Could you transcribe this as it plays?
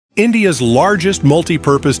India's largest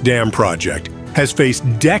multi-purpose dam project has faced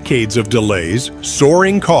decades of delays,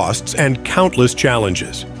 soaring costs, and countless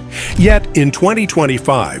challenges. Yet, in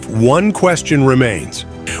 2025, one question remains.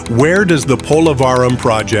 Where does the Polavaram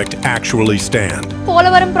project actually stand?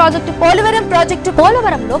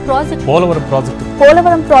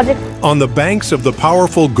 Polavaram project. On the banks of the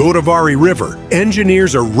powerful Godavari River,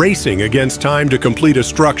 engineers are racing against time to complete a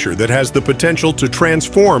structure that has the potential to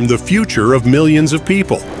transform the future of millions of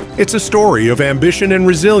people. It's a story of ambition and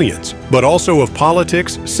resilience, but also of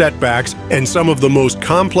politics, setbacks, and some of the most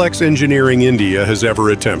complex engineering India has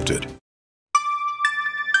ever attempted.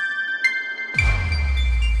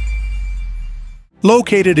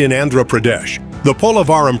 Located in Andhra Pradesh, the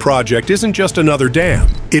Polavaram project isn't just another dam.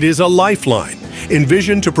 It is a lifeline,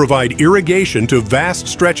 envisioned to provide irrigation to vast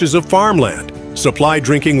stretches of farmland, supply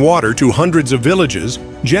drinking water to hundreds of villages,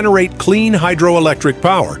 generate clean hydroelectric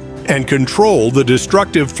power, and control the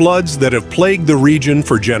destructive floods that have plagued the region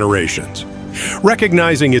for generations.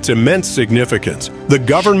 Recognizing its immense significance, the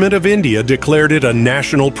Government of India declared it a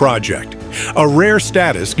national project, a rare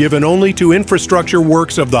status given only to infrastructure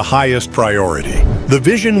works of the highest priority. The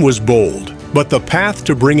vision was bold, but the path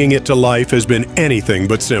to bringing it to life has been anything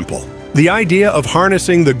but simple. The idea of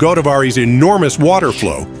harnessing the Godavari's enormous water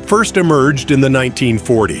flow first emerged in the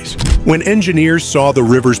 1940s, when engineers saw the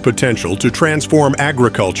river's potential to transform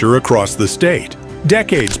agriculture across the state.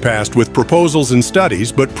 Decades passed with proposals and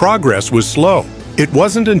studies, but progress was slow. It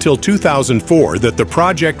wasn't until 2004 that the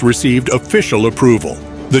project received official approval.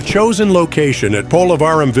 The chosen location at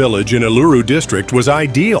Polavaram village in Eluru district was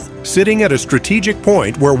ideal, sitting at a strategic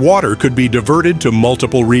point where water could be diverted to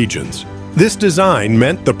multiple regions. This design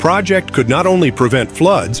meant the project could not only prevent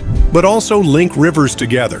floods, but also link rivers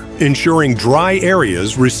together, ensuring dry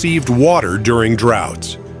areas received water during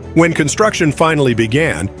droughts. When construction finally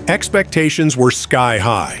began, expectations were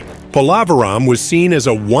sky-high. Polavaram was seen as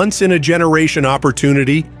a once-in-a-generation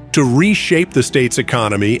opportunity to reshape the state's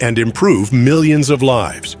economy and improve millions of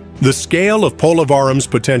lives. The scale of Polavaram's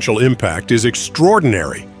potential impact is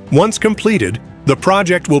extraordinary. Once completed, the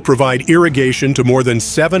project will provide irrigation to more than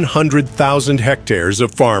 700,000 hectares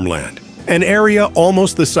of farmland, an area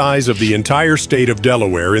almost the size of the entire state of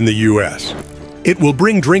Delaware in the U.S. It will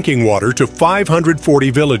bring drinking water to 540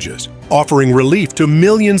 villages, offering relief to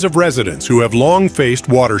millions of residents who have long faced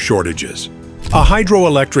water shortages. A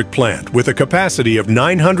hydroelectric plant with a capacity of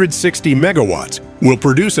 960 megawatts will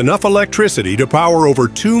produce enough electricity to power over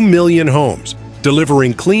 2 million homes,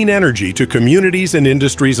 delivering clean energy to communities and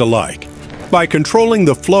industries alike. By controlling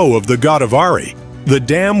the flow of the Godavari, the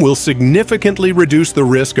dam will significantly reduce the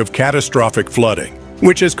risk of catastrophic flooding,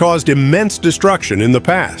 which has caused immense destruction in the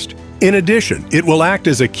past. In addition, it will act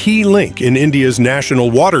as a key link in India's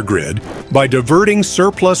national water grid by diverting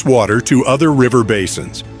surplus water to other river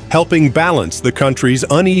basins, helping balance the country's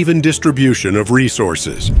uneven distribution of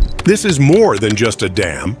resources. This is more than just a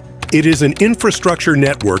dam. It is an infrastructure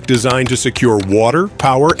network designed to secure water,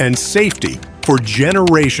 power, and safety for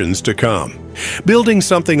generations to come. Building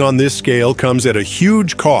something on this scale comes at a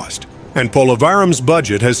huge cost, and Polavaram's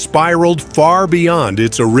budget has spiraled far beyond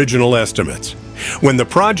its original estimates. When the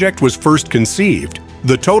project was first conceived,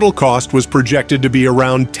 the total cost was projected to be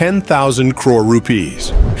around 10,000 crore rupees.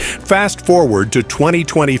 Fast forward to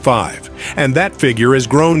 2025, and that figure has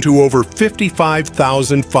grown to over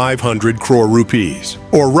 55,500 crore rupees,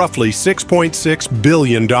 or roughly $6.6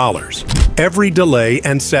 billion. Every delay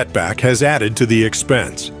and setback has added to the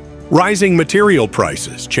expense. Rising material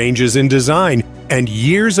prices, changes in design, and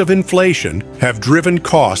years of inflation have driven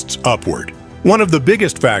costs upward. One of the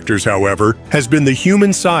biggest factors, however, has been the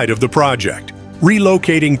human side of the project.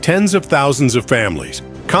 Relocating tens of thousands of families,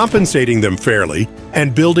 compensating them fairly,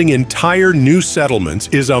 and building entire new settlements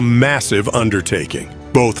is a massive undertaking,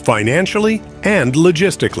 both financially and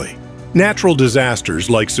logistically. Natural disasters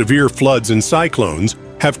like severe floods and cyclones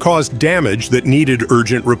have caused damage that needed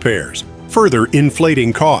urgent repairs, further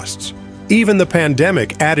inflating costs. Even the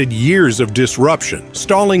pandemic added years of disruption,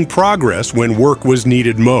 stalling progress when work was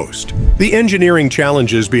needed most. The engineering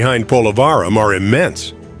challenges behind Polavaram are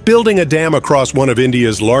immense. Building a dam across one of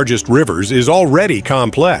India's largest rivers is already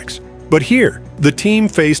complex. But here, the team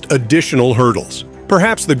faced additional hurdles.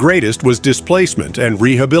 Perhaps the greatest was displacement and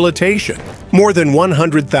rehabilitation. More than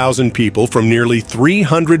 100,000 people from nearly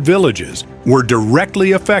 300 villages were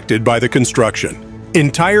directly affected by the construction.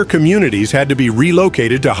 Entire communities had to be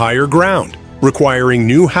relocated to higher ground, requiring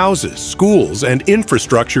new houses, schools, and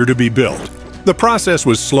infrastructure to be built. The process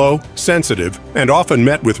was slow, sensitive, and often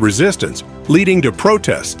met with resistance, leading to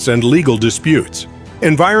protests and legal disputes.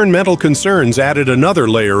 Environmental concerns added another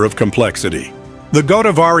layer of complexity. The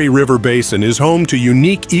Godavari River Basin is home to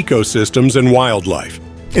unique ecosystems and wildlife.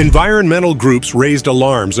 Environmental groups raised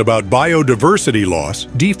alarms about biodiversity loss,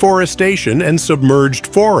 deforestation, and submerged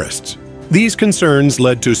forests. These concerns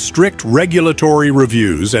led to strict regulatory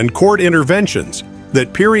reviews and court interventions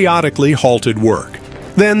that periodically halted work.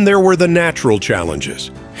 Then there were the natural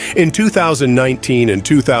challenges. In 2019 and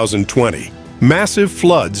 2020, massive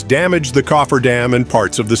floods damaged the cofferdam and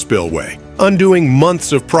parts of the spillway, undoing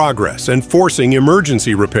months of progress and forcing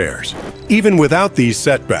emergency repairs. Even without these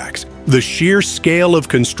setbacks, the sheer scale of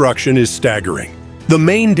construction is staggering. The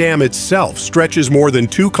main dam itself stretches more than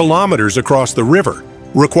 2 kilometers across the river,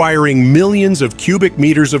 requiring millions of cubic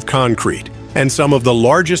meters of concrete and some of the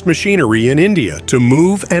largest machinery in India to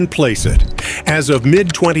move and place it. As of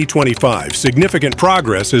mid-2025, significant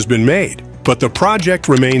progress has been made, but the project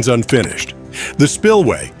remains unfinished. The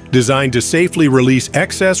spillway, designed to safely release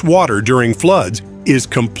excess water during floods, is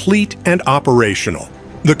complete and operational.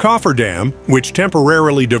 The cofferdam, which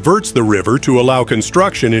temporarily diverts the river to allow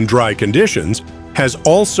construction in dry conditions, has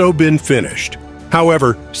also been finished.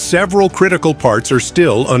 However, several critical parts are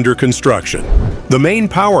still under construction. The main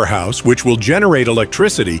powerhouse, which will generate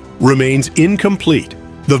electricity, remains incomplete.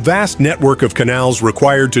 The vast network of canals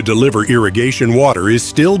required to deliver irrigation water is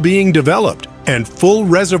still being developed, and full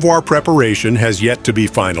reservoir preparation has yet to be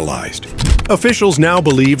finalized. Officials now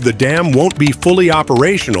believe the dam won't be fully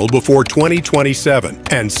operational before 2027,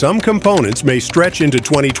 and some components may stretch into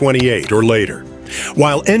 2028 or later.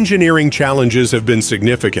 While engineering challenges have been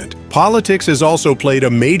significant, politics has also played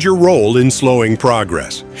a major role in slowing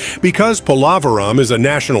progress. Because Polavaram is a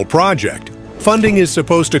national project, funding is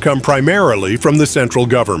supposed to come primarily from the central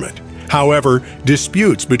government. However,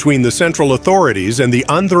 disputes between the central authorities and the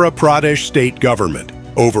Andhra Pradesh state government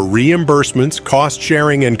over reimbursements, cost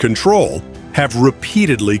sharing, and control have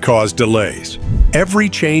repeatedly caused delays. Every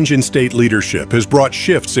change in state leadership has brought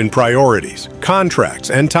shifts in priorities, contracts,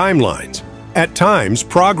 and timelines. At times,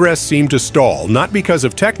 progress seemed to stall not because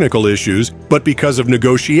of technical issues, but because of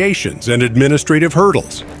negotiations and administrative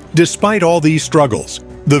hurdles. Despite all these struggles,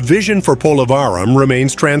 the vision for Polavaram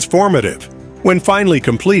remains transformative. When finally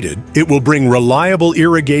completed, it will bring reliable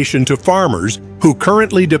irrigation to farmers who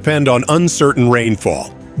currently depend on uncertain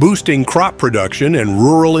rainfall, boosting crop production and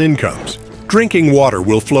rural incomes. Drinking water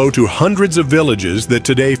will flow to hundreds of villages that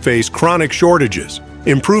today face chronic shortages,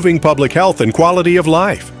 improving public health and quality of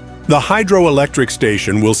life. The hydroelectric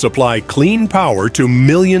station will supply clean power to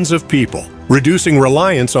millions of people, reducing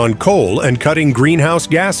reliance on coal and cutting greenhouse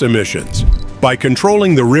gas emissions. By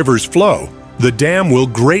controlling the river's flow, the dam will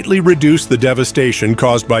greatly reduce the devastation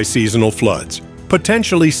caused by seasonal floods,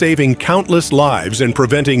 potentially saving countless lives and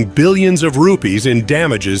preventing billions of rupees in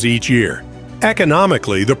damages each year.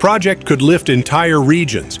 Economically, the project could lift entire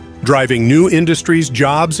regions, driving new industries,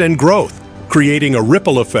 jobs, and growth, creating a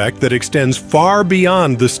ripple effect that extends far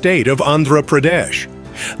beyond the state of Andhra Pradesh.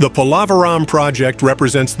 The Polavaram project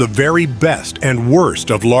represents the very best and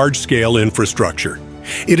worst of large-scale infrastructure.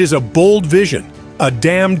 It is a bold vision, a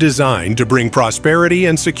dam designed to bring prosperity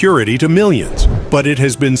and security to millions, but it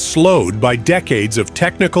has been slowed by decades of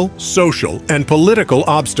technical, social, and political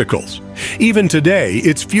obstacles. Even today,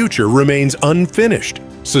 its future remains unfinished,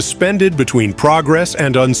 suspended between progress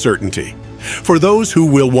and uncertainty. For those who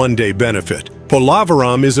will one day benefit,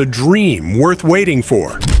 Polavaram is a dream worth waiting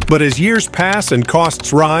for. But as years pass and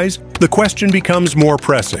costs rise, the question becomes more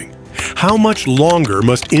pressing. How much longer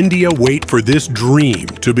must India wait for this dream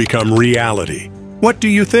to become reality? What do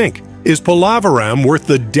you think? Is Polavaram worth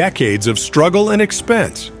the decades of struggle and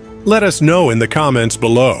expense? Let us know in the comments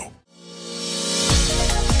below.